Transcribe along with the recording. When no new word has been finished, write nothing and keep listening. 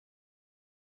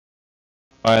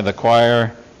The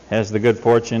choir has the good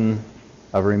fortune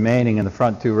of remaining in the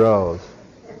front two rows.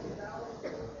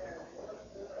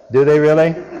 Do they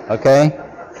really? Okay.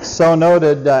 So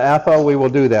noted, Ethel, we will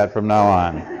do that from now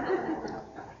on.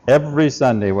 Every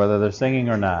Sunday, whether they're singing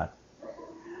or not.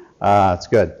 It's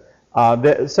good.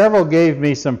 Several gave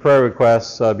me some prayer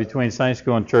requests between Sunday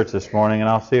school and church this morning, and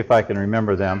I'll see if I can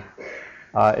remember them.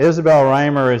 Isabel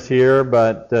Reimer is here,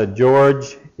 but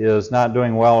George is not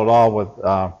doing well at all with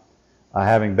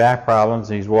having back problems.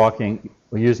 He's walking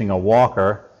using a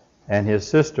walker, and his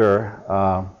sister,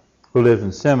 who lives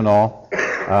in Seminole,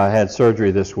 had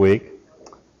surgery this week.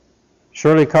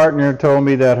 Shirley Cartner told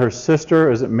me that her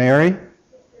sister, is it Mary?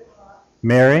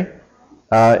 Mary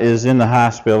is in the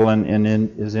hospital and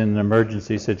is in an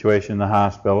emergency situation in the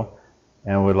hospital,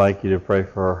 and would like you to pray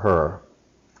for her.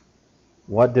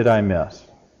 What did I miss?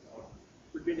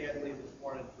 Virginia had to leave this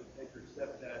morning to take her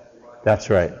stepdad. That's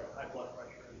right. High blood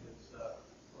pressure,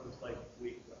 and it's like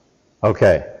weeks.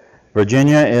 Okay.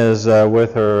 Virginia is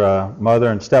with her mother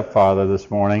and stepfather this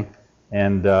morning,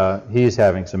 and he's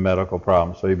having some medical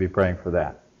problems, so you'll be praying for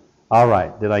that. All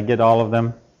right. Did I get all of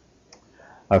them?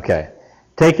 Okay.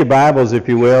 Take your Bibles, if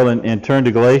you will, and turn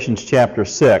to Galatians chapter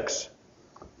 6.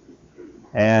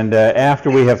 And after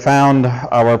we have found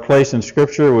our place in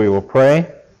Scripture, we will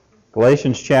pray.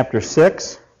 Galatians chapter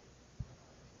 6.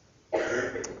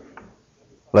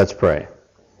 Let's pray.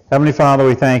 Heavenly Father,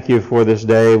 we thank you for this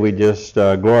day. We just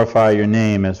glorify your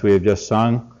name as we have just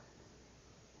sung,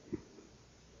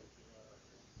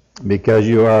 because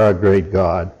you are a great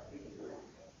God.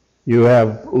 You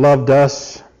have loved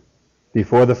us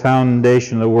before the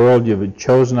foundation of the world. You have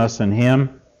chosen us in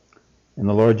Him, in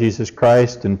the Lord Jesus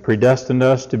Christ, and predestined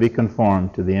us to be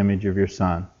conformed to the image of your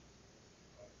Son.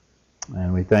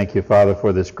 And we thank you, Father,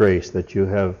 for this grace that you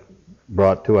have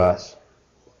brought to us.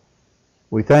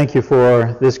 We thank you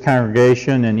for this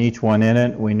congregation and each one in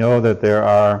it. We know that there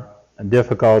are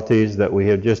difficulties that we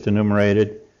have just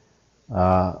enumerated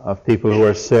of people who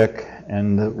are sick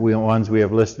and the ones we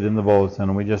have listed in the bulletin.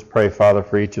 And we just pray, Father,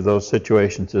 for each of those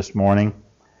situations this morning.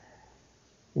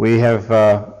 We have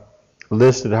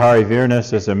listed Hari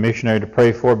Virnus as a missionary to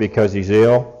pray for because he's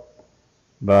ill,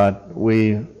 but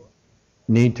we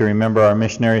need to remember our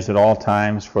missionaries at all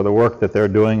times for the work that they're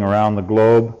doing around the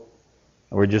globe.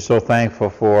 We're just so thankful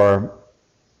for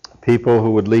people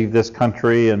who would leave this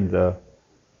country and the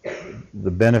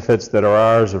benefits that are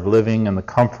ours of living and the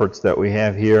comforts that we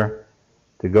have here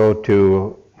to go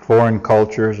to foreign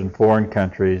cultures and foreign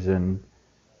countries and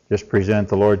just present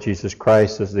the Lord Jesus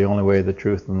Christ as the only way, the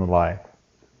truth, and the life.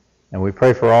 And we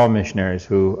pray for all missionaries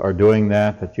who are doing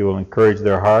that you will encourage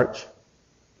their hearts.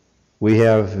 We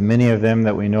have many of them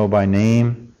that we know by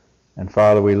name, and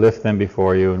Father, we lift them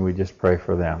before you and we just pray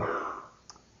for them.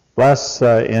 Bless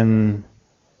in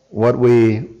what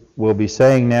we will be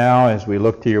saying now as we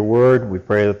look to your word. We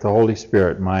pray that the Holy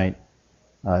Spirit might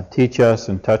teach us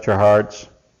and touch our hearts.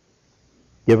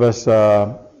 Give us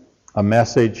a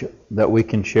message that we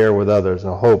can share with others,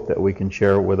 a hope that we can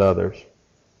share with others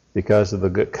because of the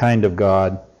good kind of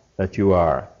God that you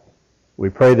are. We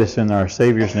pray this in our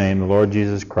Savior's name, the Lord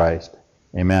Jesus Christ.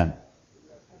 Amen.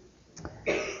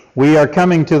 We are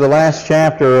coming to the last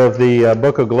chapter of the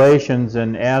book of Galatians,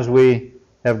 and as we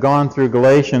have gone through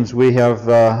Galatians, we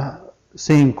have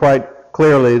seen quite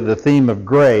clearly the theme of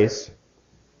grace.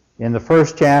 In the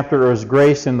first chapter is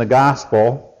grace in the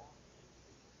gospel,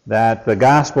 that the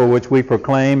gospel which we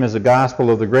proclaim is a gospel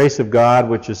of the grace of God,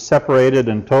 which is separated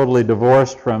and totally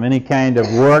divorced from any kind of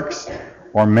works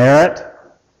or merit,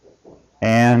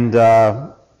 and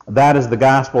that is the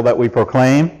gospel that we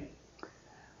proclaim.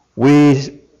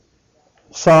 We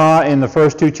saw in the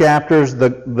first two chapters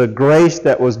the grace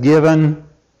that was given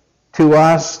to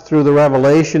us through the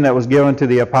revelation that was given to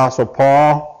the Apostle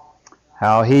Paul,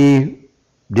 how he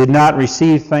did not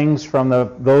receive things from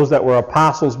those that were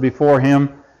apostles before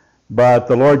him, but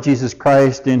the Lord Jesus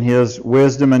Christ in his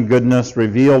wisdom and goodness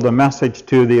revealed a message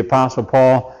to the Apostle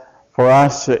Paul for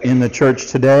us in the church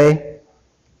today,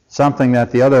 something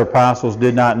that the other apostles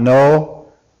did not know.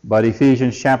 But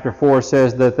Ephesians chapter 4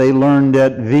 says that they learned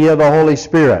it via the Holy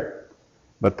Spirit.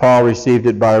 But Paul received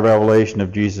it by revelation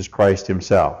of Jesus Christ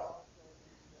himself.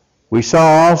 We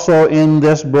saw also in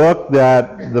this book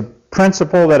that the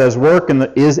principle that is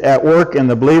at work in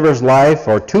the believer's life,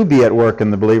 or to be at work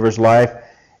in the believer's life,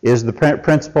 is the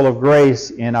principle of grace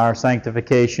in our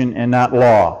sanctification and not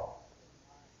law.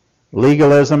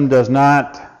 Legalism does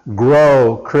not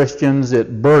grow Christians,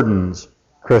 it burdens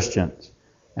Christians.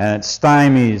 And it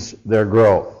stymies their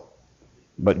growth.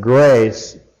 But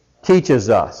grace teaches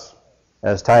us,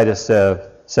 as Titus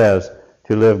says,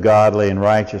 to live godly and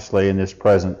righteously in this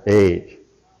present age.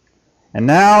 And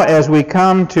now as we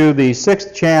come to the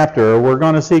 6th chapter, we're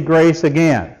going to see grace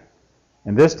again.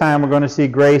 And this time we're going to see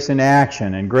grace in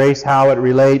action, and grace how it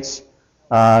relates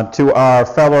to our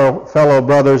fellow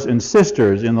brothers and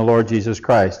sisters in the Lord Jesus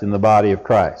Christ, in the body of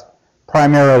Christ.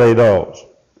 Primarily those.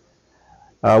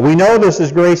 We know this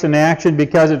is grace in action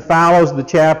because it follows the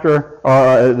chapter,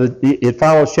 it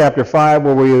follows chapter 5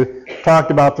 where we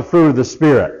talked about the fruit of the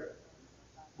Spirit.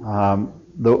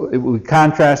 We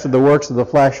contrasted the works of the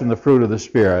flesh and the fruit of the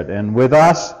Spirit. And with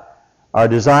us, our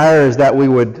desire is that we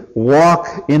would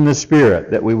walk in the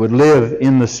Spirit, that we would live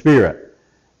in the Spirit,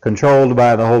 controlled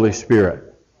by the Holy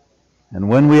Spirit. And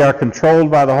when we are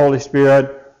controlled by the Holy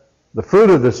Spirit, the fruit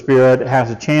of the Spirit has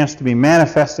a chance to be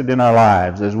manifested in our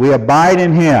lives. As we abide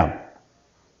in Him,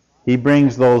 He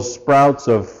brings those sprouts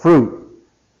of fruit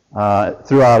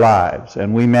through our lives,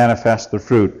 and we manifest the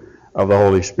fruit of the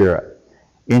Holy Spirit.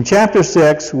 In chapter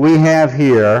 6, we have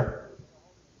here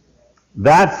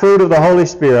that fruit of the Holy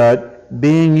Spirit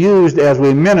being used as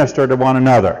we minister to one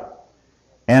another.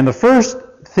 And the first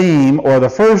theme, or the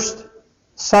first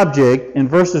subject in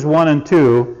verses 1 and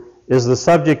 2 is the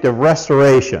subject of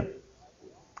restoration.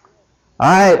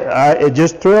 It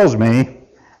just thrills me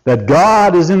that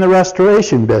God is in the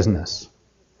restoration business.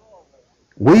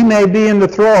 We may be in the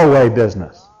throwaway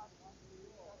business.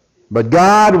 But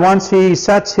God, once He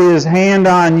sets His hand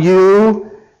on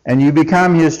you and you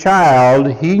become His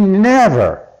child, He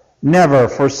never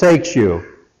forsakes you.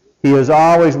 He is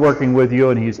always working with you,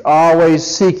 and He's always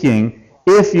seeking,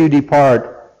 if you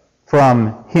depart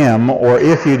from Him, or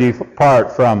if you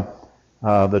depart from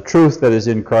the truth that is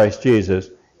in Christ Jesus,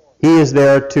 He is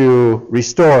there to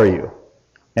restore you.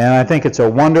 And I think it's a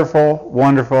wonderful,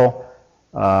 wonderful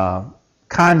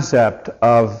concept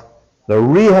of the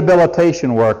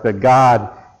rehabilitation work that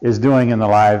God is doing in the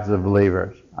lives of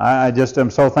believers. I just am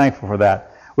so thankful for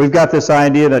that. We've got this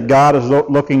idea that God is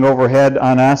looking overhead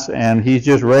on us, and He's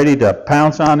just ready to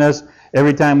pounce on us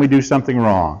every time we do something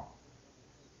wrong.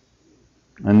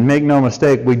 And make no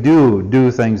mistake, we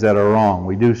do things that are wrong.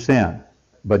 We do sin.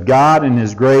 But God in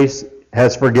His grace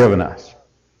has forgiven us.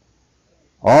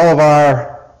 All of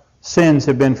our sins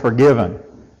have been forgiven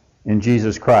in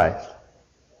Jesus Christ.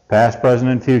 Past, present,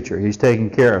 and future. He's taking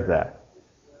care of that.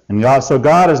 And so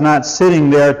God is not sitting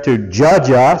there to judge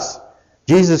us.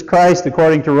 Jesus Christ,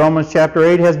 according to Romans chapter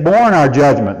 8, has borne our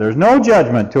judgment. There's no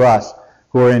judgment to us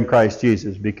who are in Christ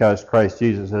Jesus, because Christ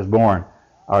Jesus has borne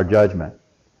our judgment.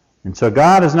 And so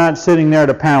God is not sitting there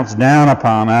to pounce down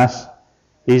upon us.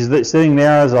 He's sitting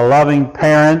there as a loving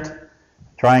parent,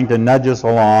 trying to nudge us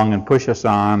along and push us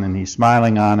on, and He's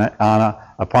smiling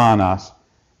upon us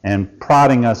and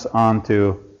prodding us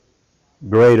onto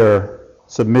greater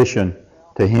submission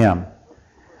to Him.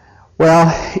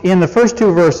 Well, in the first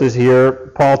 2 verses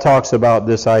here, Paul talks about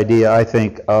this idea, I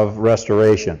think, of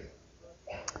restoration.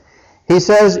 He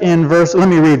says let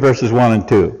me read verses 1 and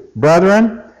 2.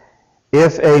 Brethren,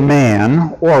 if a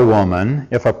man or woman,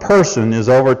 if a person is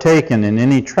overtaken in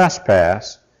any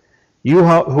trespass, you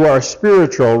who are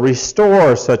spiritual,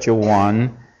 restore such a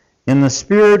one in the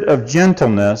spirit of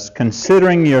gentleness,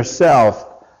 considering yourself,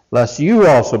 lest you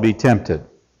also be tempted.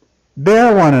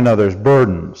 Bear one another's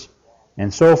burdens,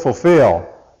 and so fulfill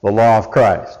the law of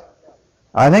Christ.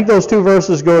 I think those 2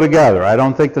 verses go together. I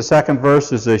don't think the second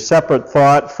verse is a separate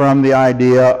thought from the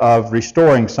idea of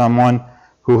restoring someone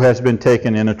who has been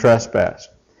taken in a trespass.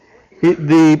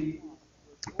 The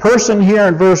person here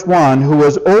in verse 1 who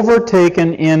was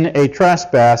overtaken in a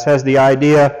trespass has the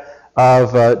idea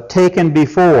of taken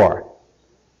before.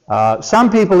 Some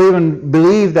people even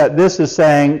believe that this is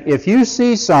saying, if you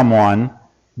see someone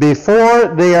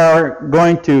before they are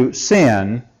going to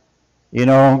sin,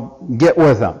 get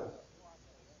with them.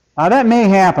 Now that may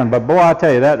happen, but boy, I'll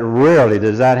tell you, that rarely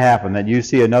does that happen, that you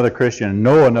see another Christian and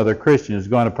know another Christian is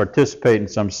going to participate in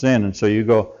some sin, and so you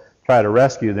go try to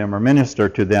rescue them or minister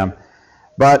to them.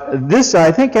 But this,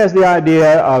 I think, has the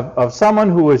idea of someone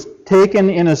who was taken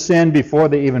in a sin before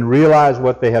they even realize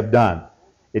what they have done.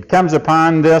 It comes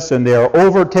upon this, and they are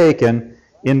overtaken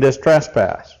in this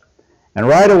trespass. And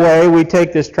right away, we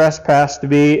take this trespass to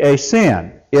be a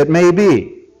sin. It may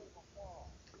be.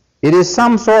 It is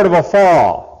some sort of a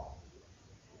fall.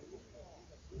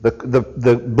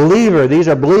 The believer, these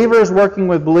are believers working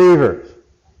with believers.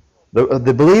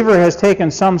 The believer has taken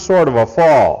some sort of a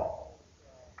fall.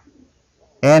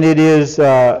 And it is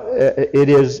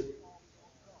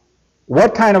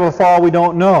what kind of a fall we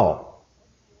don't know.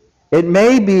 It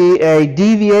may be a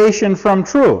deviation from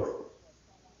truth.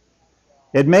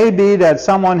 It may be that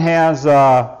someone has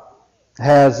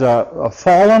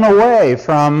fallen away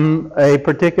from a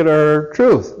particular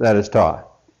truth that is taught.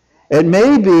 It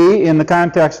may be, in the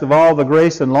context of all the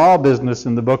grace and law business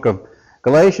in the book of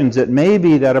Galatians, it may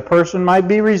be that a person might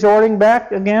be resorting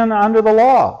back again under the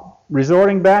law,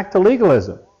 resorting back to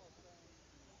legalism.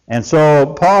 And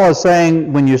so Paul is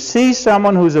saying, when you see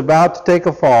someone who's about to take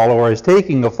a fall or is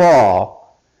taking a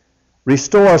fall,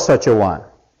 restore such a one.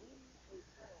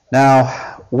 Now,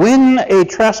 when a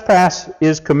trespass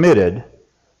is committed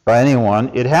by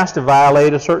anyone, it has to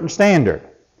violate a certain standard.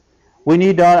 We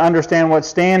need to understand what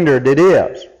standard it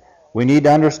is. We need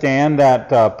to understand that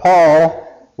Paul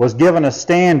was given a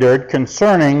standard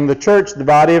concerning the church, the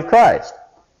body of Christ.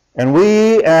 And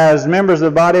we, as members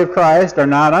of the body of Christ, are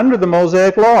not under the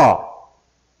Mosaic law.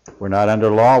 We're not under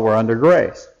law, we're under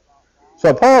grace.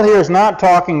 So Paul here is not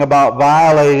talking about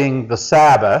violating the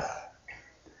Sabbath,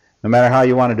 no matter how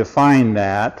you want to define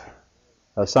that.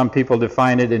 Some people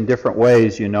define it in different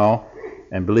ways, you know,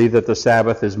 and believe that the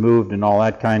Sabbath is moved and all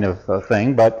that kind of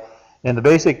thing. But in the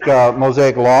basic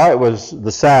Mosaic law, it was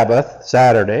the Sabbath,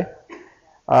 Saturday.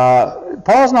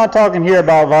 Paul's not talking here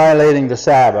about violating the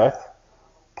Sabbath.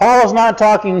 Paul's not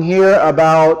talking here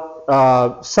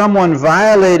about someone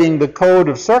violating the code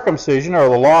of circumcision or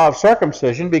the law of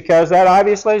circumcision, because that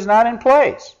obviously is not in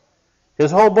place.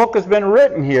 His whole book has been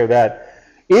written here that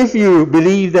if you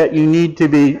believe that you need to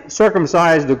be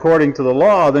circumcised according to the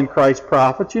law, then Christ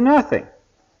profits you nothing.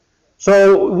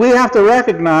 So we have to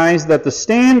recognize that the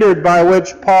standard by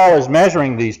which Paul is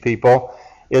measuring these people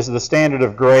is the standard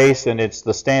of grace, and it's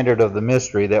the standard of the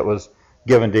mystery that was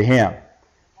given to him.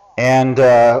 And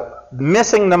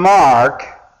missing the mark,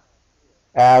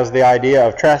 as the idea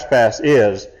of trespass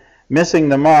is, missing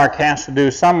the mark has to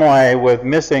do some way with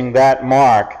missing that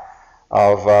mark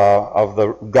of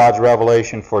God's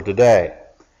revelation for today.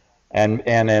 And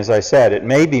as I said, it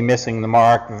may be missing the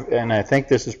mark, and I think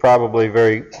this is probably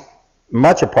very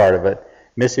much a part of it,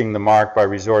 missing the mark by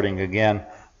resorting again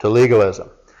to legalism.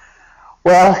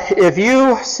 Well, if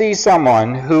you see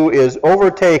someone who is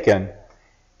overtaken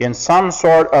in some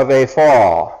sort of a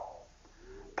fall,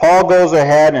 Paul goes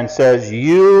ahead and says,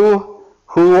 you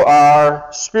who are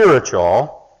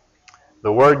spiritual.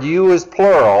 The word you is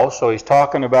plural, so he's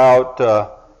talking about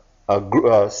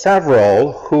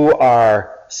several who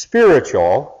are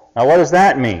spiritual. Now, what does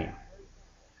that mean?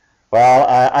 Well,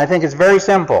 I think it's very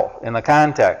simple in the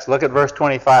context. Look at verse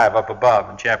 25 up above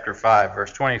in chapter 5,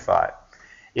 verse 25.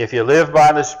 If you live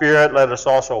by the Spirit, let us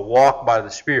also walk by the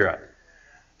Spirit.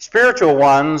 Spiritual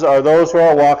ones are those who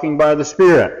are walking by the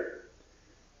Spirit.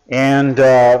 And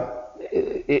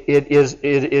it is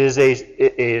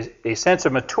a sense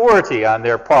of maturity on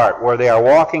their part where they are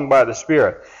walking by the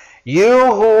Spirit.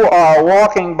 You who are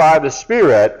walking by the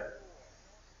Spirit,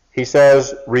 he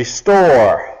says,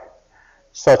 restore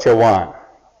such a one.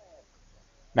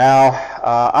 Now,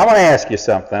 I want to ask you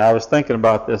something. I was thinking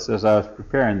about this as I was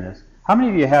preparing this. How many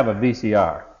of you have a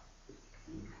VCR?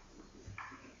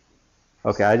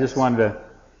 Okay, I just wanted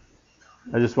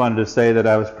to say that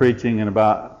I was preaching and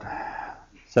about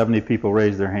 70 people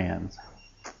raised their hands.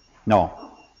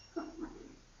 No.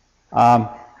 I'm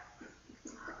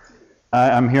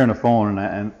hearing a phone,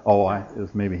 it was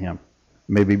maybe him.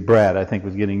 Maybe Brad, I think,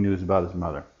 was getting news about his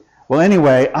mother. Well,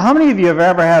 anyway, how many of you have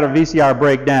ever had a VCR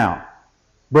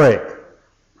break?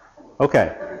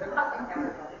 Okay.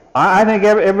 I think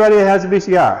everybody has a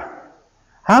VCR.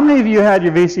 How many of you had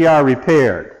your VCR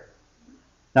repaired?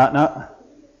 No.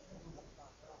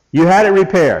 You had it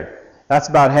repaired. That's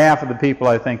about half of the people,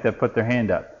 I think, that put their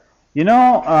hand up. You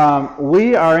know,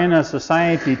 we are in a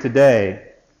society today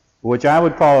which I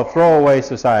would call a throwaway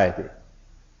society.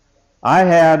 I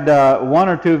had one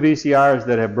or two VCRs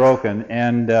that had broken,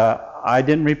 and I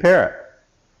didn't repair it.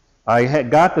 I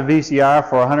had got the VCR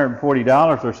for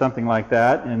 $140 or something like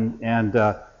that, and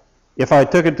if I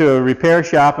took it to a repair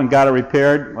shop and got it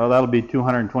repaired, well, that'll be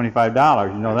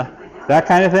 $225. You know that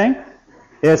kind of thing.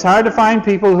 It's hard to find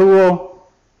people who will.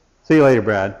 See you later,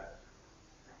 Brad.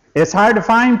 It's hard to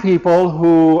find people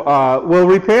who will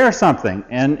repair something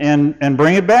and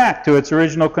bring it back to its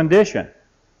original condition.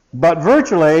 But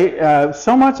virtually,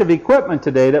 so much of equipment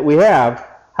today that we have,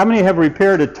 how many have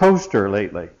repaired a toaster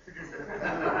lately?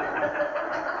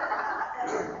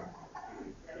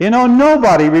 You know,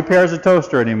 nobody repairs a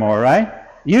toaster anymore, right?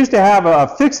 You used to have a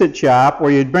fix-it shop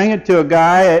where you'd bring it to a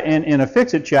guy in a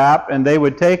fix-it shop, and they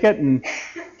would take it and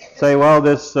say, well,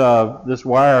 this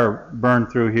wire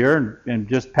burned through here, and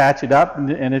just patch it up,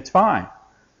 and it's fine.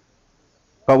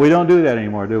 But we don't do that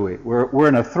anymore, do we? We're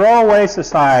in a throwaway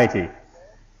society.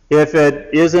 If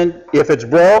it's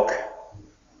broke,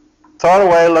 throw it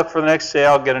away, look for the next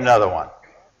sale, get another one.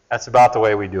 That's about the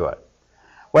way we do it.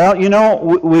 Well, you know,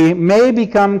 we may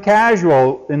become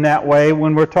casual in that way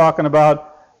when we're talking about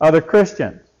other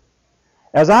Christians.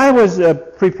 As I was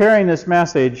preparing this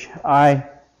message, I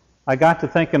got to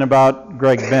thinking about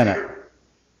Greg Bennett.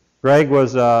 Greg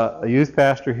was a youth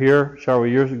pastor here several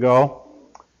years ago,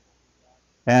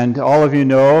 and all of you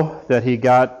know that he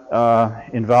got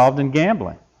involved in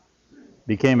gambling,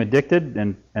 became addicted,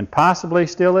 and possibly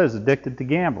still is addicted to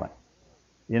gambling.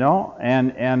 You know,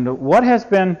 and what has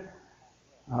been,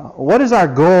 what is our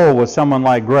goal with someone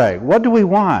like Greg? What do we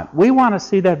want? We want to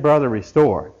see that brother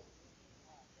restored.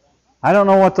 I don't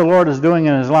know what the Lord is doing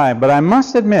in his life, but I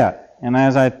must admit, and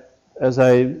as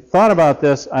I thought about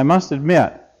this, I must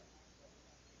admit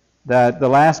that the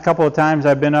last couple of times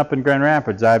I've been up in Grand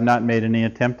Rapids, I have not made any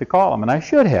attempt to call him, and I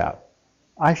should have.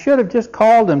 I should have just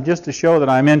called him just to show that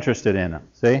I'm interested in him,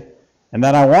 see? And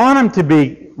that I want him to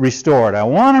be restored. I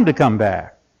want him to come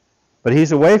back. But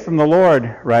he's away from the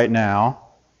Lord right now,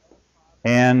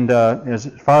 and as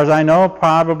far as I know,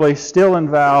 probably still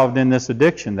involved in this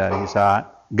addiction that he's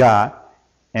got,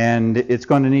 and it's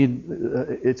going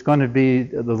to be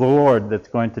the Lord that's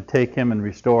going to take him and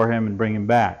restore him and bring him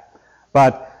back.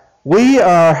 But we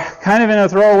are kind of in a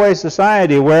throwaway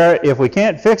society where if we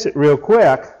can't fix it real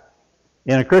quick,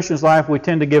 in a Christian's life, we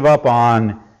tend to give up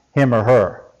on him or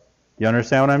her. You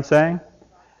understand what I'm saying?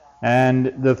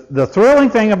 And the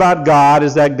thrilling thing about God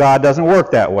is that God doesn't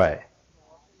work that way.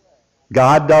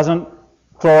 God doesn't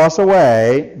throw us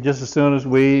away just as soon as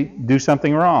we do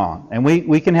something wrong. And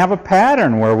we can have a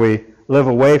pattern where we live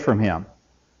away from him.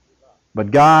 But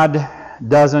God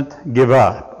doesn't give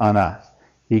up on us.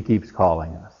 He keeps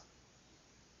calling us.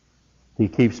 He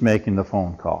keeps making the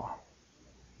phone call.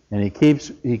 And he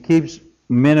keeps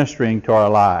ministering to our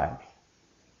lives.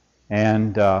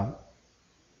 And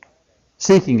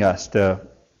seeking us to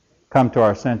come to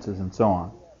our senses and so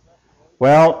on.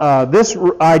 Well, this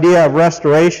idea of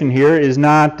restoration here is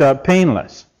not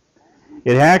painless.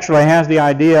 It actually has the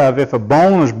idea of if a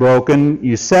bone is broken,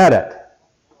 you set it.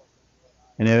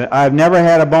 And I've never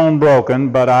had a bone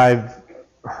broken, but I've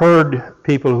heard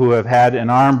people who have had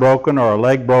an arm broken or a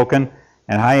leg broken,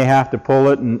 and how you have to pull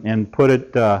it and put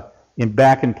it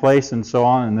back in place and so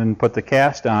on, and then put the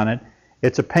cast on it.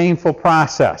 It's a painful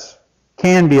process.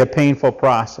 Can be a painful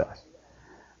process.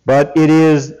 But it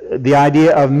is the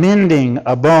idea of mending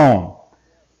a bone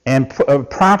and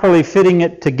properly fitting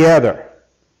it together.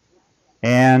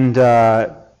 And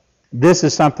this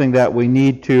is something that we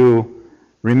need to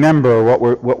remember.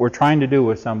 What we're trying to do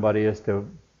with somebody is to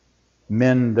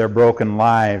mend their broken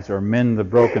lives or mend the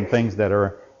broken things that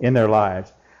are in their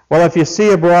lives. Well, if you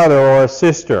see a brother or a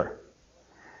sister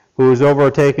who is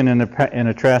overtaken in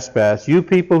a trespass, you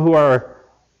people who are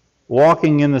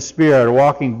walking in the Spirit, or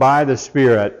walking by the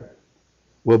Spirit,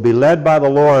 will be led by the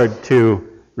Lord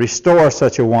to restore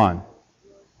such a one.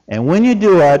 And when you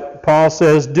do it, Paul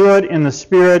says, do it in the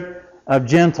spirit of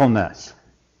gentleness.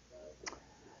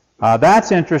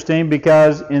 That's interesting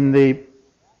because in the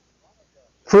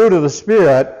fruit of the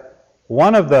Spirit,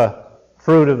 one of the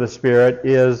fruit of the Spirit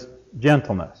is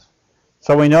gentleness.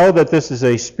 So we know that this is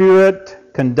a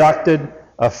Spirit-conducted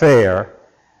affair.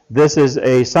 This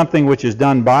is something which is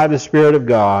done by the Spirit of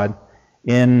God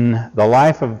in the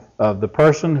life of the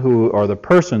person or the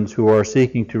persons who are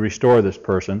seeking to restore this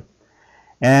person.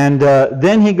 And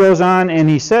then he goes on and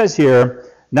he says here,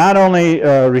 not only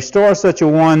restore such a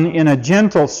one in a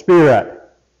gentle spirit.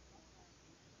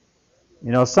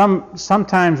 You know,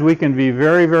 sometimes we can be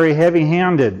very, very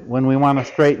heavy-handed when we want to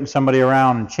straighten somebody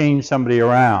around and change somebody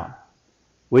around.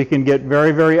 We can get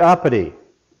very, very uppity.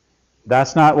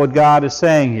 That's not what God is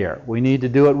saying here. We need to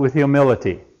do it with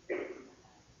humility.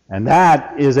 And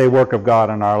that is a work of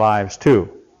God in our lives too.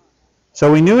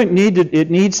 So we knew it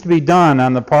needs to be done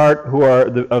on the part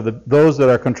those that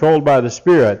are controlled by the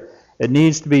Spirit. It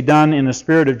needs to be done in the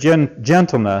spirit of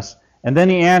gentleness. And then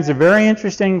he adds a very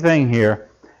interesting thing here.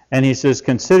 And he says,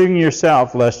 considering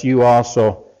yourself, lest you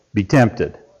also be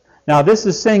tempted. Now this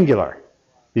is singular.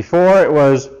 Before it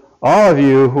was all of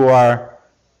you who are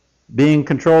being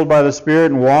controlled by the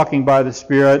Spirit and walking by the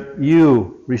Spirit,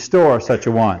 you restore such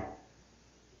a one.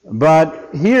 But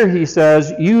here he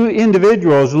says, you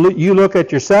individuals, you look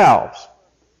at yourselves,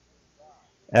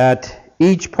 at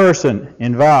each person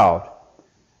involved,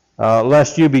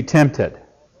 lest you be tempted.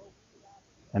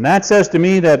 And that says to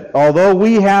me that although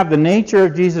we have the nature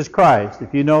of Jesus Christ,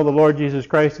 if you know the Lord Jesus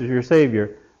Christ as your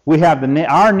Savior, we have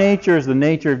our nature is the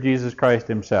nature of Jesus Christ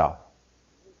himself.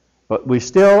 But we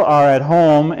still are at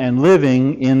home and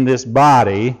living in this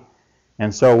body,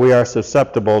 and so we are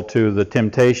susceptible to the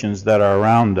temptations that are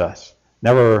around us.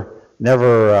 Never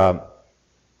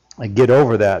get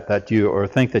over that or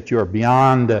think that you are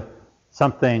beyond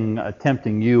something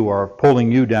tempting you or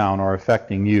pulling you down or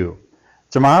affecting you.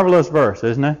 It's a marvelous verse,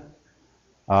 isn't it?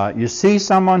 You see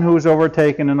someone who's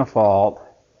overtaken in a fault.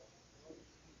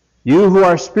 You who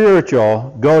are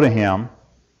spiritual, go to him.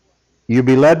 You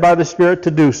be led by the Spirit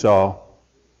to do so.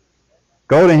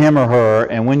 Go to him or her,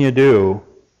 and when you do,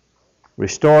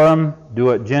 restore him,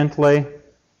 do it gently,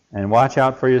 and watch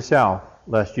out for yourself,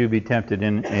 lest you be tempted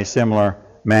in a similar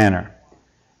manner.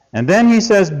 And then he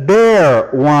says, bear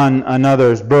one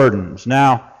another's burdens.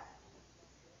 Now,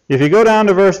 if you go down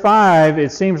to verse 5,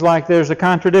 it seems like there's a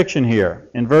contradiction here.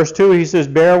 In verse 2, he says,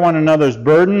 bear one another's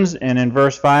burdens, and in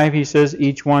verse 5, he says,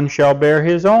 each one shall bear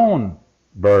his own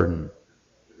burden.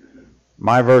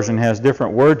 My version has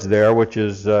different words there, which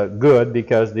is good,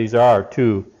 because these are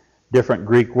two different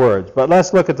Greek words. But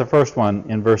let's look at the first one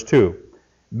in verse 2.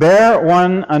 Bear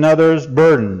one another's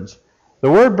burdens. The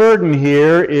word burden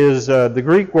here is the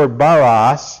Greek word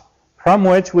baros, from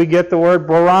which we get the word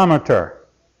barometer.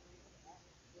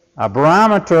 A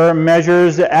barometer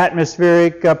measures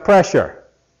atmospheric pressure,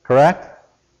 correct?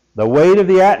 The weight of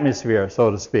the atmosphere, so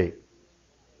to speak.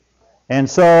 And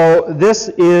so this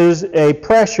is a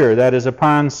pressure that is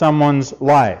upon someone's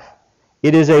life.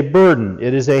 It is a burden.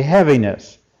 It is a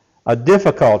heaviness, a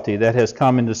difficulty that has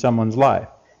come into someone's life.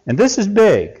 And this is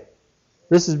big.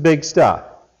 This is big stuff.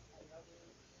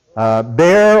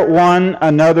 Bear one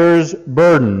another's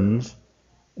burdens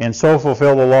and so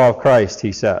fulfill the law of Christ,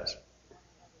 he says.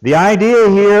 The idea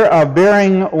here of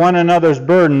bearing one another's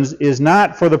burdens is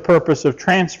not for the purpose of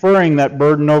transferring that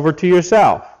burden over to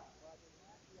yourself,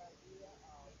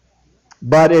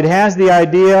 but it has the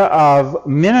idea of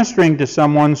ministering to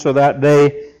someone so that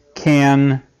they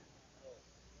can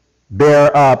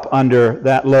bear up under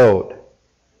that load.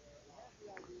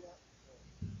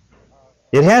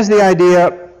 It has the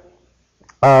idea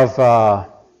of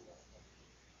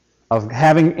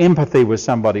having empathy with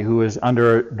somebody who is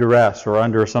under duress or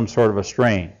under some sort of a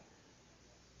strain,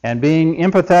 and being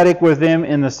empathetic with them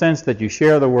in the sense that you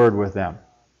share the Word with them.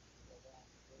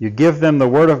 You give them the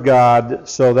Word of God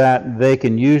so that they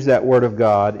can use that Word of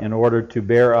God in order to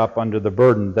bear up under the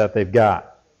burden that they've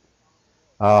got.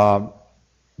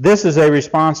 This is a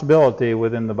responsibility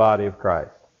within the body of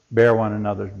Christ. Bear one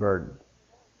another's burdens.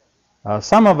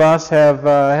 Some of us have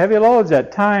heavy loads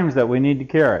at times that we need to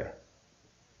carry.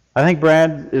 I think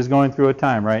Brad is going through a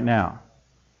time right now.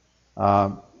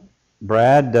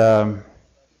 Brad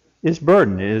is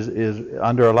burdened, is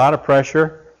under a lot of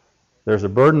pressure. There's a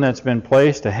burden that's been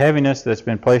placed, a heaviness that's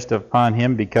been placed upon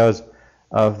him because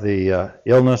of the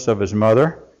illness of his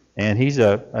mother, and he's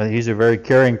a very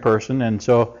caring person, and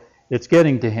so it's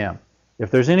getting to him.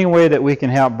 If there's any way that we can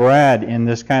help Brad in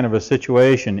this kind of a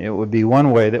situation, it would be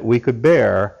one way that we could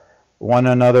bear one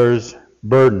another's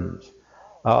burdens.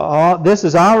 This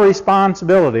is our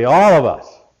responsibility, all of us.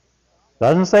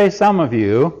 Doesn't say some of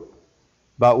you,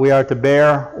 but we are to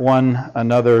bear one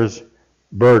another's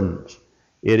burdens.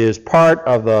 It is part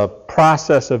of the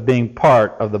process of being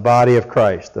part of the body of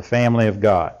Christ, the family of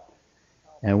God.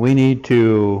 And we need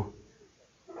to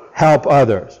help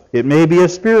others. It may be a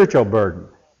spiritual burden.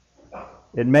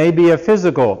 It may be a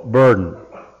physical burden,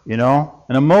 an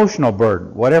emotional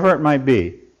burden, whatever it might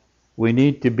be. We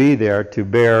need to be there to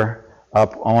bear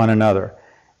up on one another.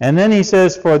 And then he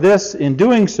says, for this, in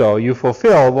doing so, you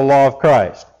fulfill the law of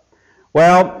Christ.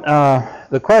 Well,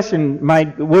 the question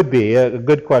would be, a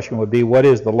good question would be, what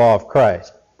is the law of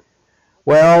Christ?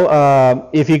 Well,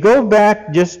 if you go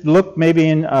back, just look maybe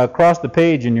across the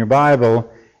page in your Bible,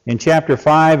 in chapter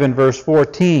 5 and verse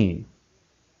 14,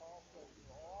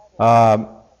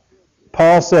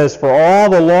 Paul says, for all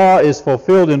the law is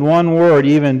fulfilled in one word,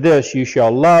 even this, you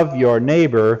shall love your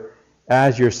neighbor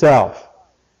as yourself.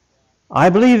 I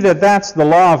believe that that's the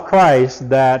law of Christ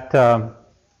that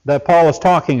Paul is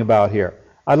talking about here.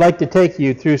 I'd like to take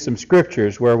you through some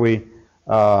scriptures where we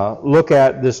look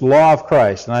at this law of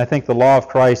Christ, and I think the law of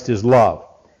Christ is love.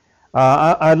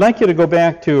 I'd like you to go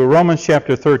back to Romans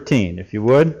chapter 13, if you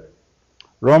would.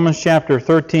 Romans chapter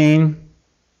 13,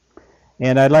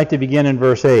 and I'd like to begin in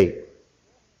verse 8.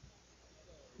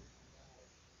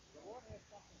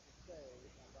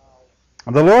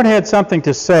 The Lord had something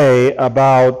to say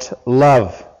about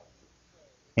love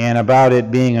and about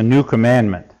it being a new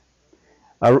commandment.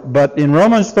 But in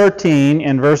Romans 13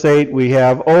 and verse 8 we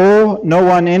have, owe no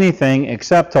one anything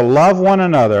except to love one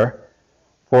another,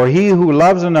 for he who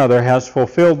loves another has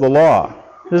fulfilled the law.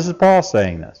 This is Paul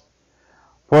saying this.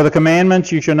 For the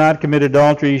commandments, you shall not commit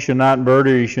adultery, you shall not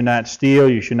murder, you shall not steal,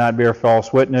 you shall not bear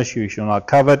false witness, you shall not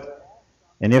covet.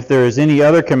 And if there is any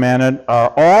other commandment,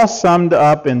 are all summed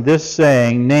up in this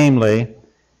saying, namely,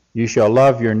 you shall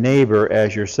love your neighbor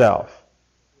as yourself.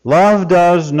 Love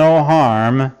does no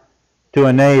harm to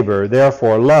a neighbor.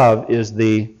 Therefore, love is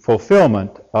the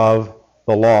fulfillment of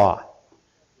the law.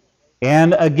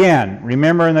 And again,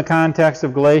 remember in the context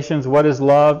of Galatians, what is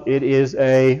love? It is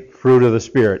a fruit of the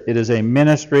Spirit. It is a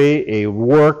ministry, a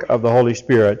work of the Holy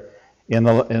Spirit in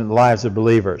the lives of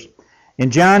believers. In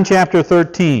John chapter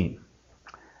 13,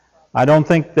 I don't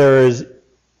think this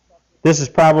is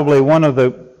probably one of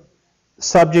the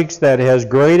subjects that has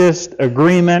greatest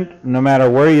agreement, no matter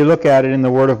where you look at it in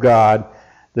the Word of God,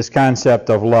 this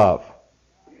concept of love.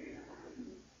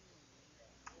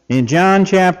 In John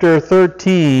chapter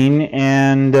 13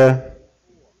 and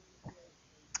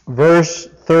verse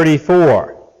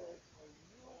 34,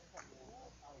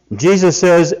 Jesus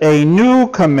says, "A new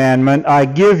commandment I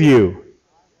give you,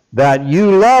 that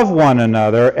you love one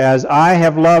another as I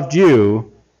have loved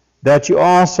you, that you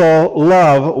also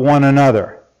love one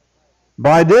another.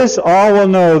 By this all will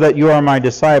know that you are my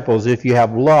disciples, if you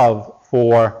have love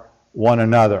for one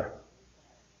another."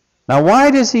 Now,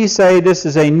 why does he say this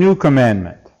is a new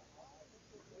commandment?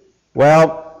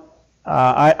 Well,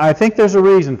 I think there's a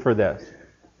reason for this.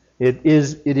 It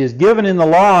is given in the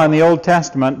law in the Old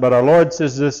Testament, but our Lord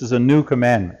says this is a new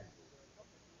commandment.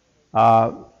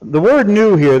 The word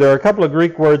new here, there are a couple of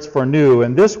Greek words for new,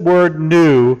 and this word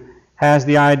new has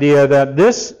the idea that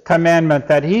this commandment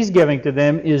that he's giving to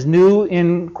them is new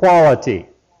in quality.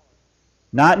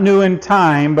 Not new in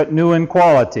time, but new in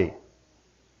quality.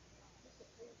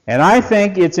 And I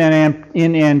think it's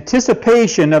in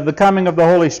anticipation of the coming of the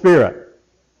Holy Spirit.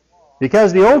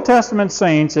 Because the Old Testament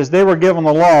saints, as they were given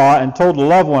the law and told to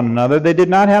love one another, they did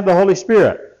not have the Holy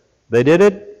Spirit. They did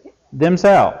it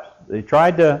themselves. They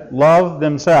tried to love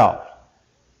themselves.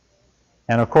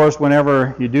 And of course,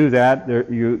 whenever you do that,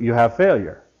 you have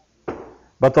failure.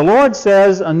 But the Lord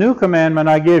says, "A new commandment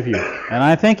I give you." And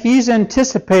I think he's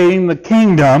anticipating the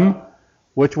kingdom,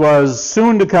 which was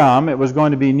soon to come. It was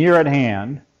going to be near at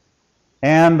hand.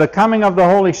 And the coming of the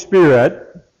Holy Spirit,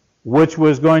 which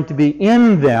was going to be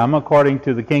in them according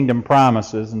to the kingdom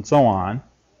promises and so on.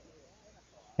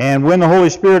 And when the Holy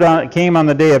Spirit came on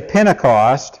the day of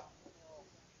Pentecost,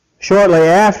 shortly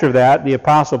after that, the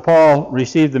Apostle Paul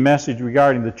received the message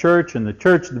regarding the church, and the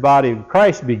church, the body of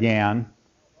Christ, began.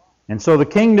 And so the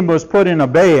kingdom was put in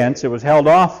abeyance. It was held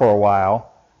off for a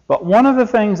while. But one of the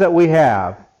things that we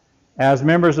have as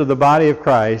members of the body of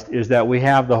Christ is that we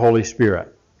have the Holy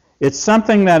Spirit. It's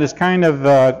something that is kind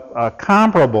of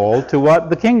comparable to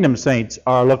what the kingdom saints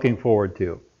are looking forward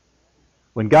to.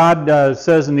 When God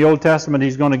says in the Old Testament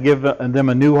he's going to give them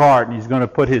a new heart and he's going to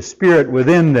put his Spirit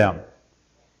within them.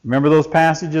 Remember those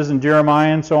passages in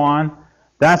Jeremiah and so on?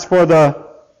 That's for the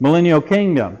millennial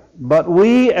kingdom. But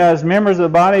we, as members of the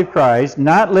body of Christ,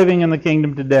 not living in the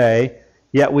kingdom today,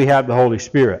 yet we have the Holy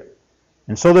Spirit.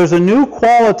 And so there's a new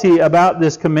quality about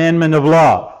this commandment of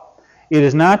love. It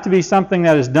is not to be something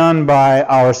that is done by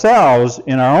ourselves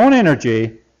in our own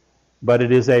energy, but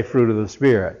it is a fruit of the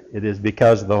Spirit. It is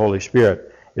because the Holy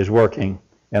Spirit is working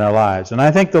in our lives. And I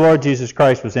think the Lord Jesus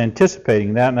Christ was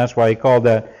anticipating that, and that's why he called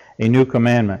that a new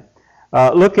commandment.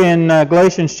 Look in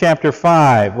Galatians chapter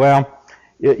 5. Well,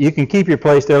 you can keep your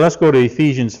place there. Let's go to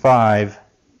Ephesians 5,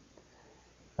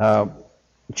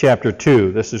 chapter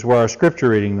 2. This is where our scripture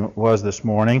reading was this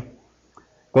morning.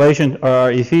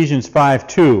 Ephesians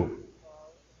 5:2.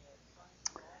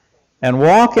 "And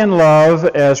walk in love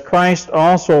as Christ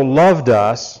also loved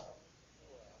us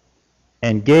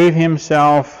and gave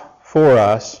himself for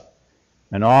us,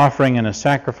 an offering and a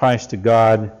sacrifice to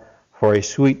God for a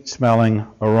sweet-smelling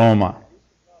aroma."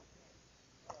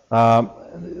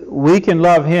 We can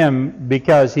love him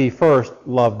because he first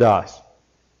loved us.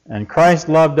 And Christ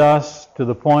loved us to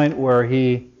the point where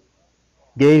he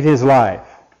gave his life.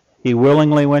 He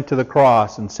willingly went to the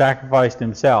cross and sacrificed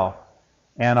himself.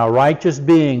 And a righteous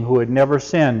being who had never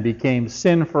sinned became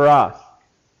sin for us.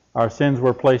 Our sins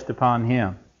were placed upon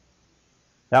him.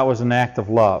 That was an act of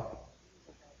love.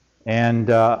 And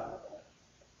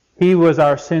he was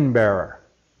our sin bearer.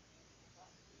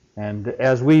 And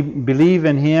as we believe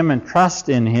in him and trust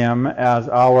in him as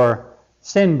our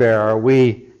sin bearer,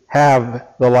 we have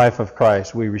the life of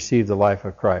Christ. We receive the life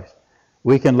of Christ.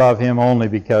 We can love him only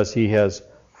because he has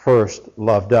first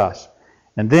loved us.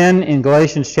 And then in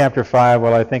Galatians chapter 5,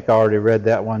 well, I think I already read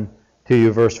that one to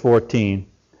you, verse 14.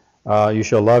 You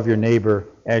shall love your neighbor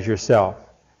as yourself.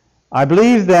 I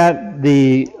believe that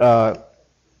the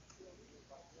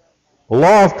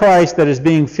law of Christ that is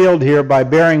being filled here by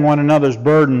bearing one another's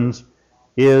burdens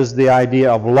is the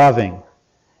idea of loving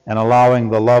and allowing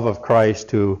the love of Christ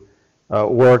to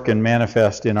work and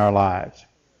manifest in our lives.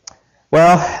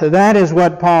 Well, that is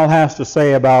what Paul has to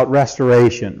say about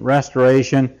restoration.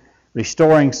 Restoration,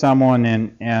 restoring someone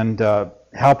and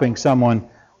helping someone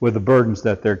with the burdens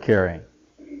that they're carrying.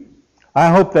 I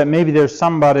hope that maybe there's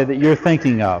somebody that you're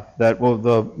thinking of that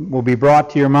will be brought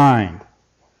to your mind,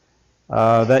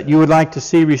 that you would like to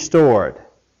see restored.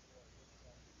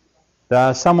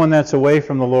 Someone that's away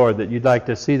from the Lord that you'd like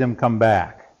to see them come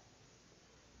back.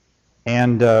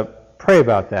 And pray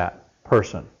about that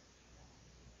person.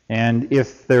 And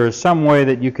if there is some way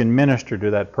that you can minister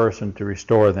to that person to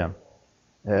restore them,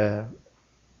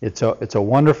 it's a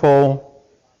wonderful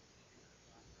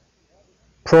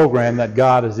program that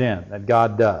God is in, that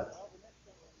God does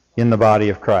in the body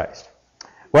of Christ.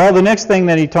 Well, the next thing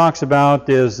that he talks about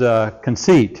is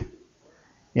conceit.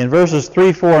 In verses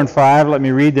 3, 4, and 5, let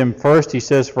me read them first. He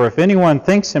says, "For if anyone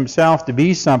thinks himself to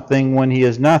be something when he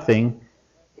is nothing,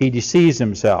 he deceives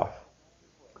himself.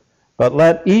 But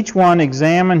let each one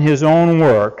examine his own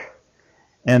work,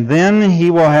 and then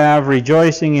he will have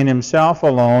rejoicing in himself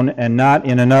alone and not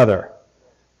in another.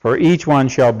 For each one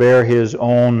shall bear his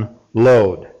own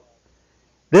load."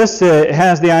 This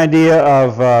has the idea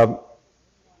of,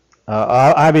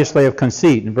 obviously, of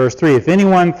conceit. In verse 3, "If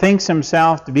anyone thinks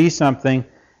himself to be something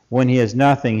when he is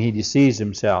nothing, he deceives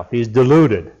himself." He's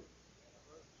deluded.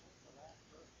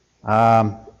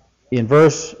 In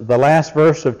the last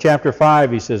verse of chapter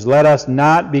 5, he says, "Let us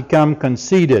not become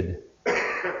conceited,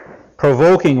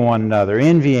 provoking one another,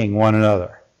 envying one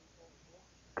another."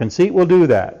 Conceit will do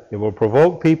that. It will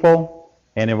provoke people,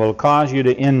 and it will cause you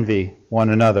to envy one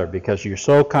another because you're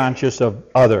so conscious of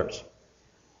others.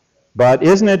 But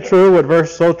isn't it true what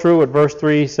verse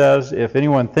 3 says? If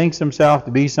anyone thinks himself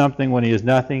to be something when he is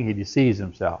nothing, he deceives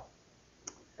himself.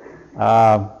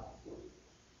 Of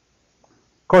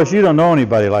course, you don't know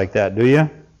anybody like that, do you?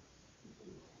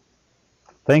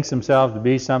 Thinks themselves to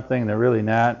be something, they're really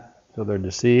not, so they're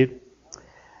deceived.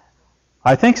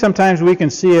 I think sometimes we can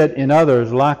see it in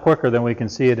others a lot quicker than we can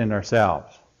see it in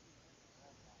ourselves.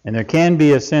 And there can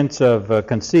be a sense of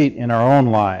conceit in our own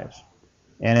lives.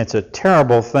 And it's a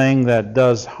terrible thing that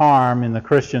does harm in the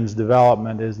Christian's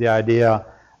development, is the idea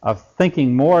of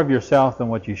thinking more of yourself than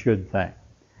what you should think.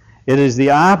 It is the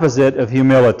opposite of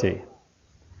humility.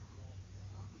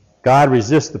 God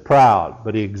resists the proud,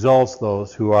 but he exalts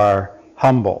those who are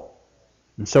humble.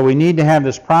 And so we need to have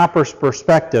this proper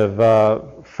perspective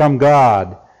from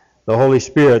God, the Holy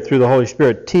Spirit, through the Holy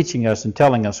Spirit teaching us and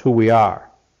telling us who we are.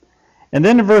 And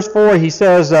then in verse 4 he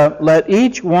says, "Let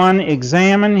each one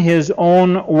examine his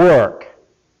own work,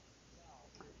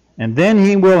 and then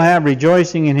he will have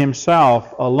rejoicing in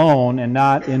himself alone and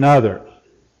not in others."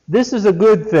 This is a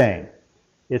good thing.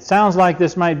 It sounds like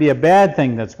this might be a bad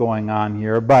thing that's going on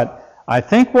here, but I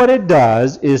think what it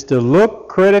does is to look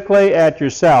critically at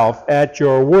yourself, at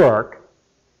your work,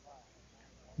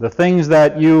 the things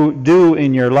that you do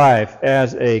in your life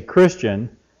as a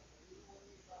Christian.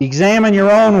 Examine your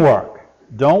own work.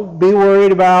 Don't be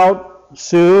worried about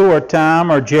Sue or Tom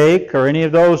or Jake or any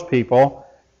of those people.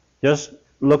 Just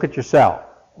look at yourself,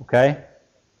 okay?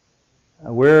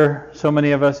 We're, so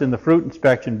many of us, in the fruit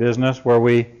inspection business where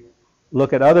we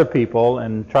look at other people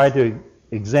and try to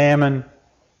examine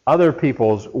other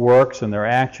people's works and their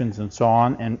actions and so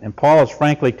on. And Paul is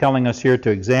frankly telling us here to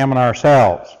examine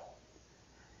ourselves.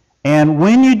 And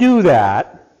when you do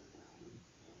that,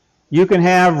 you can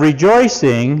have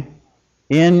rejoicing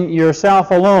in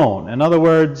yourself alone. In other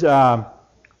words, you're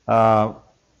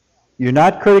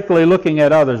not critically looking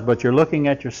at others, but you're looking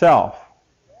at yourself.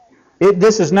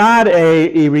 This is not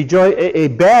a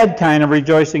bad kind of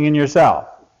rejoicing in yourself.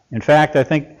 In fact, I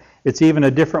think it's even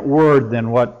a different word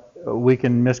than what we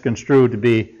can misconstrue to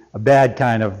be a bad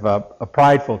kind of a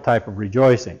prideful type of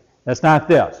rejoicing. That's not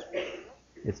this.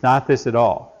 It's not this at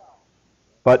all.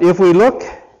 But if we look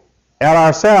at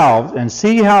ourselves and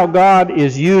see how God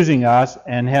is using us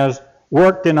and has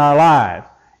worked in our lives.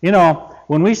 You know,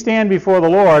 when we stand before the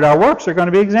Lord, our works are going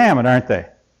to be examined, aren't they?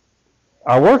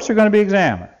 Our works are going to be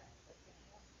examined.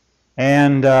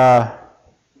 And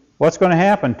what's going to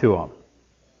happen to them?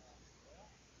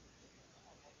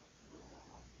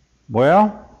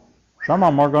 Well, some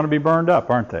of them are going to be burned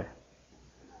up, aren't they?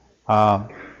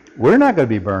 We're not going to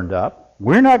be burned up.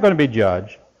 We're not going to be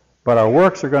judged. But our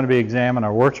works are going to be examined,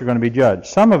 our works are going to be judged.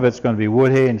 Some of it's going to be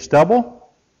wood, hay, and stubble,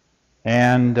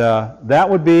 and that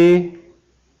would be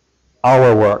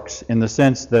our works, in the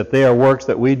sense that they are works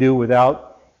that we do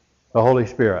without the Holy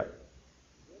Spirit.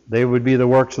 They would be the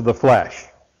works of the flesh.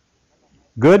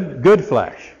 Good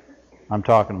flesh, I'm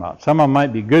talking about. Some of them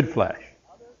might be good flesh,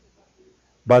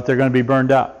 but they're going to be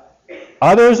burned up.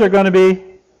 Others are going to be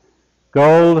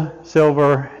gold,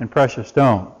 silver, and precious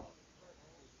stone.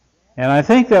 And I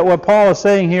think that what Paul is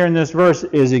saying here in this verse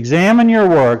is examine your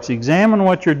works, examine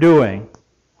what you're doing,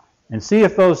 and see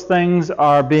if those things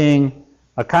are being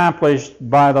accomplished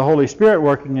by the Holy Spirit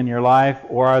working in your life,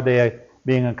 or are they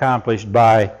being accomplished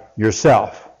by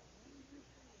yourself.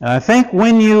 And I think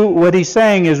what he's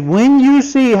saying is, when you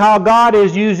see how God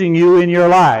is using you in your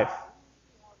life,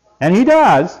 and he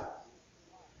does,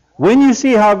 when you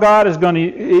see how God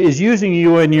is using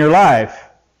you in your life,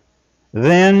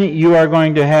 then you are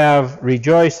going to have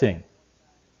rejoicing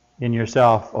in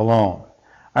yourself alone.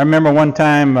 I remember one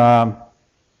time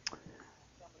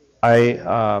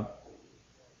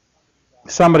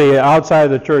somebody outside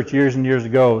of the church years and years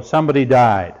ago, somebody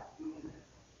died.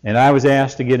 And I was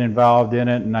asked to get involved in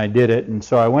it, and I did it. And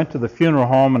so I went to the funeral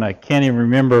home, and I can't even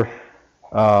remember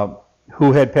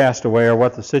who had passed away or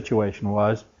what the situation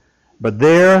was. But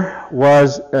there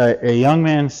was a young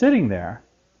man sitting there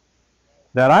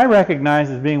that I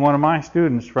recognized as being one of my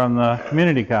students from the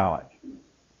community college.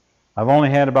 I've only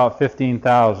had about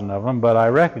 15,000 of them, but I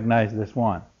recognized this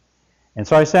one. And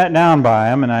so I sat down by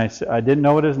him, and I didn't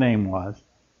know what his name was.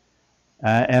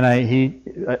 And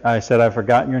I said, "I've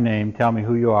forgotten your name. Tell me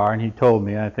who you are." And he told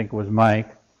me. I think it was Mike.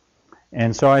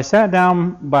 And so I sat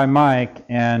down by Mike,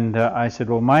 and I said,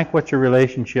 "Well, Mike, what's your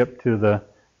relationship to the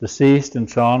deceased?" and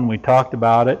so on. We talked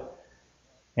about it.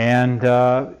 And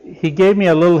he gave me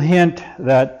a little hint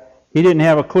that he didn't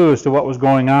have a clue as to what was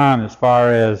going on as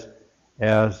far as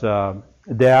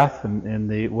death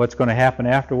and what's going to happen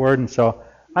afterward. And so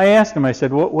I asked him, I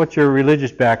said, "What's your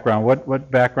religious background?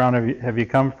 What background have you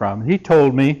come from?" He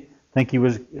told me, I think he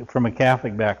was from a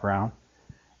Catholic background.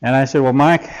 And I said, "Well,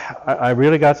 Mike, I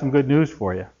really got some good news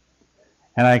for you."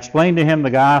 And I explained to him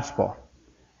the gospel.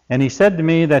 And he said to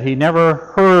me that he never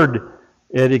heard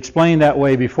it explained that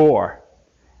way before.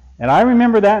 And I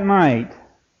remember that night,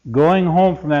 going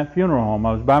home from that funeral home,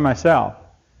 I was by myself.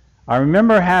 I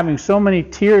remember having so many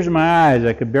tears in my eyes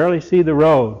I could barely see the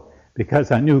road,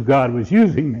 because I knew God was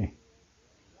using me.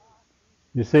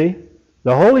 You see?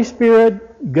 The Holy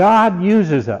Spirit, God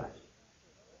uses us.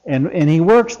 And he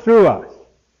works through us.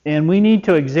 And we need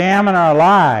to examine our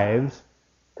lives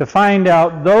to find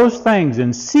out those things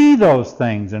and see those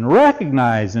things and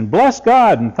recognize and bless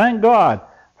God and thank God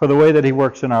for the way that he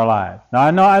works in our lives. Now,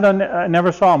 I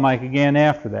never saw Mike again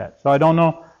after that, so I don't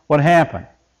know what happened.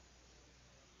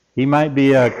 He might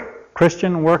be a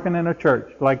Christian working in a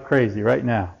church like crazy right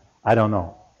now. I don't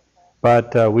know.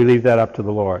 But we leave that up to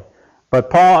the Lord.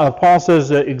 But Paul says,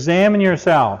 examine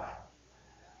yourself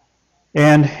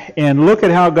and look at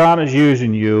how God is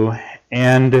using you.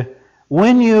 And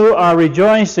when you are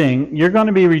rejoicing, you're going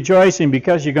to be rejoicing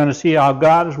because you're going to see how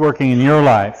God is working in your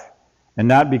life, and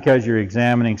not because you're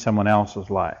examining someone else's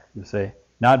life, you see.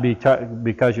 Not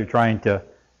because you're trying to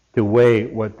weigh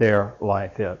what their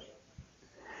life is.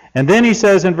 And then he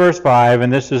says in verse 5,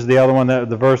 and this is the other one,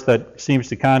 the verse that seems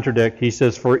to contradict, he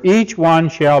says, "For each one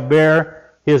shall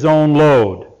bear his own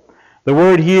load." The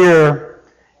word here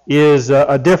is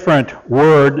a different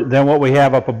word than what we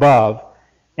have up above.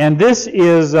 And this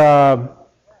is an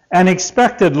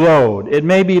expected load. It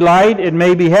may be light, it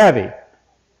may be heavy.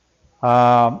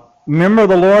 Remember,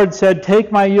 the Lord said, "Take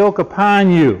my yoke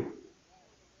upon you,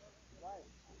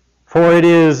 for it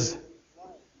is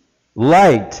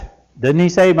light." Didn't he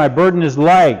say, "My burden is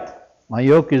light, my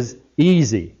yoke is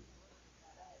easy"?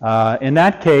 In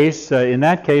that case,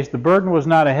 the burden was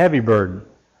not a heavy burden.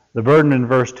 The burden in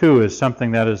verse 2 is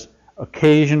something that is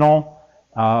occasional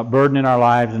burden in our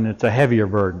lives, and it's a heavier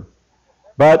burden.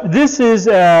 But this is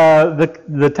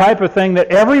the type of thing that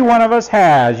every one of us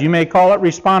has. You may call it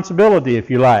responsibility if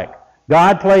you like.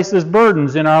 God places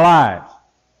burdens in our lives,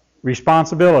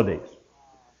 responsibilities.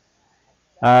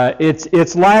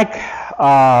 It's like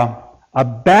a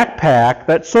backpack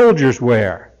that soldiers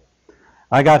wear.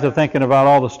 I got to thinking about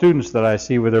all the students that I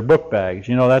see with their book bags.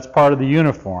 You know, that's part of the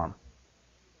uniform.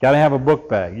 Got to have a book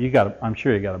bag. I'm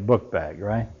sure you got a book bag,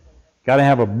 right? Got to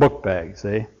have a book bag,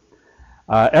 see?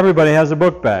 Everybody has a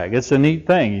book bag. It's a neat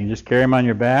thing. You just carry them on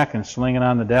your back and sling it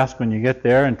on the desk when you get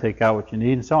there and take out what you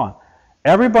need and so on.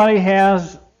 Everybody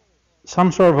has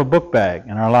some sort of a book bag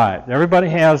in our lives. Everybody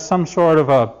has some sort of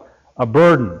a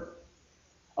burden,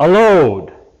 a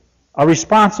load, a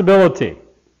responsibility.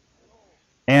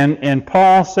 And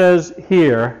Paul says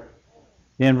here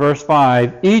in verse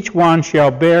 5, each one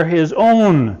shall bear his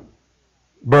own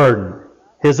burden,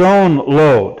 his own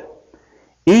load.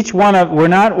 Each one of we're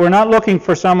not looking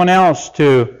for someone else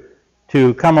to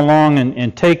come along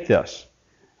and take this.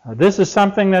 This is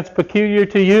something that's peculiar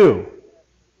to you,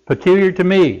 peculiar to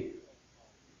me.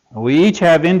 We each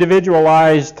have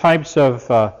individualized types of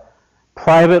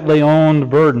privately owned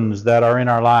burdens that are in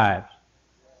our lives.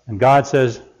 And God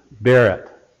says, bear it.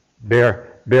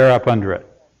 Bear up under it.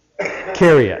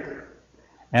 Carry it.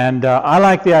 And I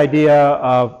like the idea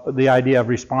of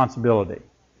responsibility.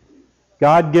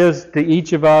 God gives to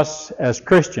each of us as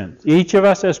Christians. Each of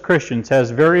us as Christians has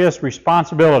various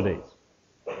responsibilities.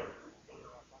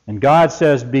 And God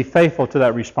says, be faithful to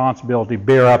that responsibility,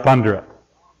 bear up under it.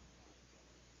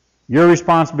 Your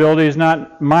responsibility is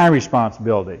not my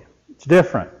responsibility. It's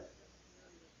different.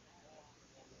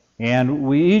 And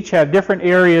we each have different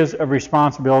areas of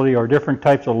responsibility or different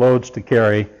types of loads to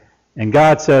carry. And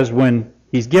God says when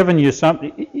He's given you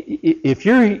something, if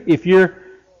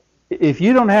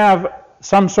you don't have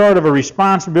some sort of a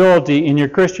responsibility in your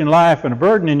Christian life and a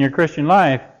burden in your Christian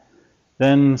life,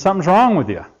 then something's wrong with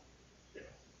you.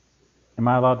 Am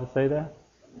I allowed to say that?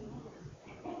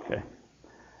 Okay.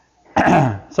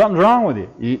 Something's wrong with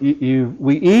you.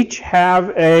 We each have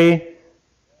a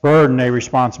burden, a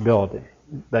responsibility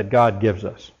that God gives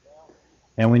us.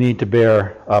 And we need to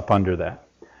bear up under that.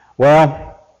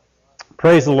 Well,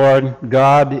 praise the Lord.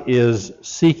 God is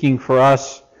seeking for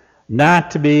us not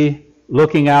to be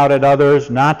looking out at others,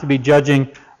 not to be judging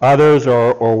others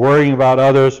or worrying about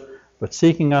others, but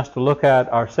seeking us to look at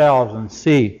ourselves and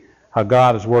see how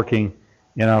God is working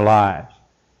in our lives.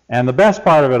 And the best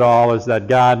part of it all is that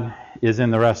God is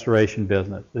in the restoration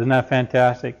business. Isn't that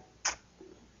fantastic?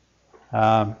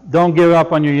 Don't give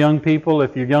up on your young people.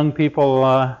 If your young people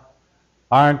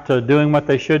aren't doing what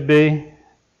they should be,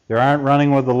 they aren't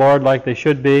running with the Lord like they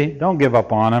should be, don't give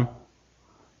up on them.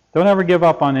 Don't ever give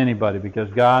up on anybody,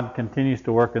 because God continues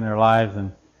to work in their lives,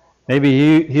 and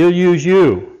maybe He'll use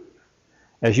you.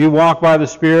 As you walk by the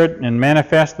Spirit and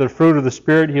manifest the fruit of the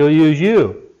Spirit, He'll use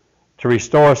you to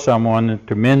restore someone,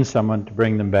 to mend someone, to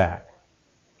bring them back.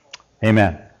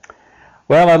 Amen.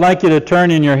 Well, I'd like you to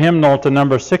turn in your hymnal to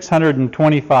number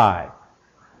 625.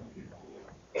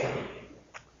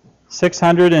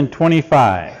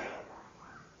 625.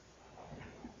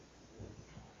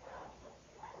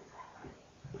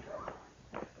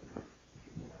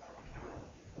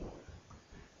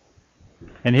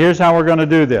 And here's how we're going to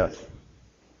do this.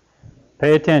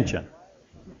 Pay attention.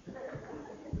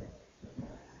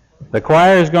 The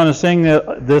choir is going to sing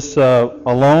this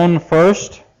alone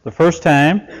first, the first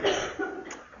time.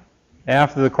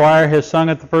 After the choir has sung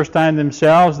it the first time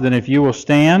themselves, then if you will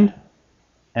stand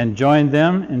and join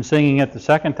them in singing it the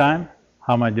second time.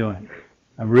 How am I doing?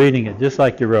 I'm reading it just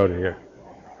like you wrote it here.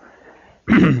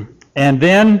 And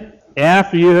then,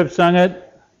 after you have sung it,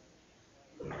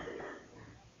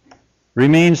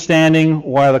 remain standing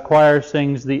while the choir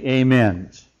sings the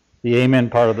amens, the amen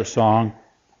part of the song,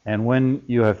 and when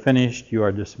you have finished, you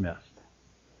are dismissed.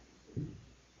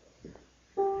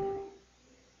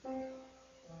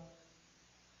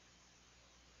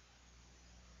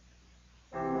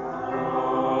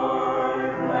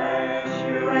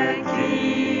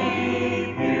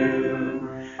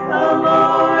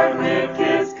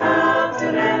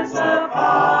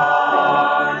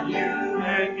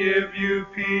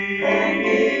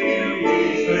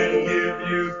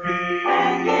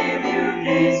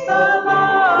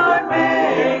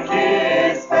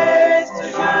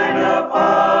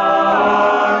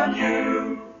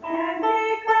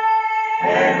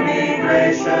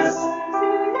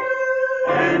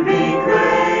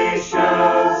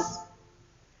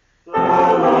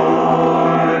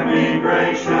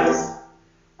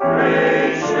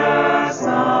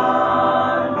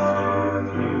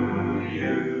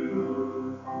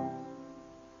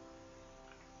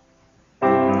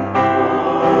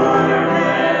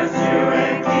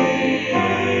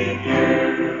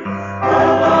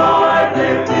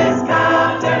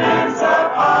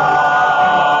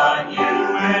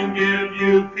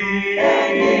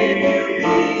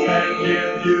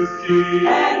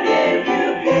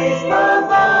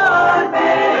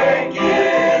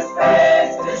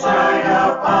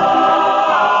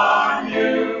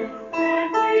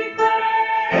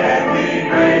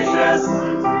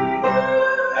 Gracious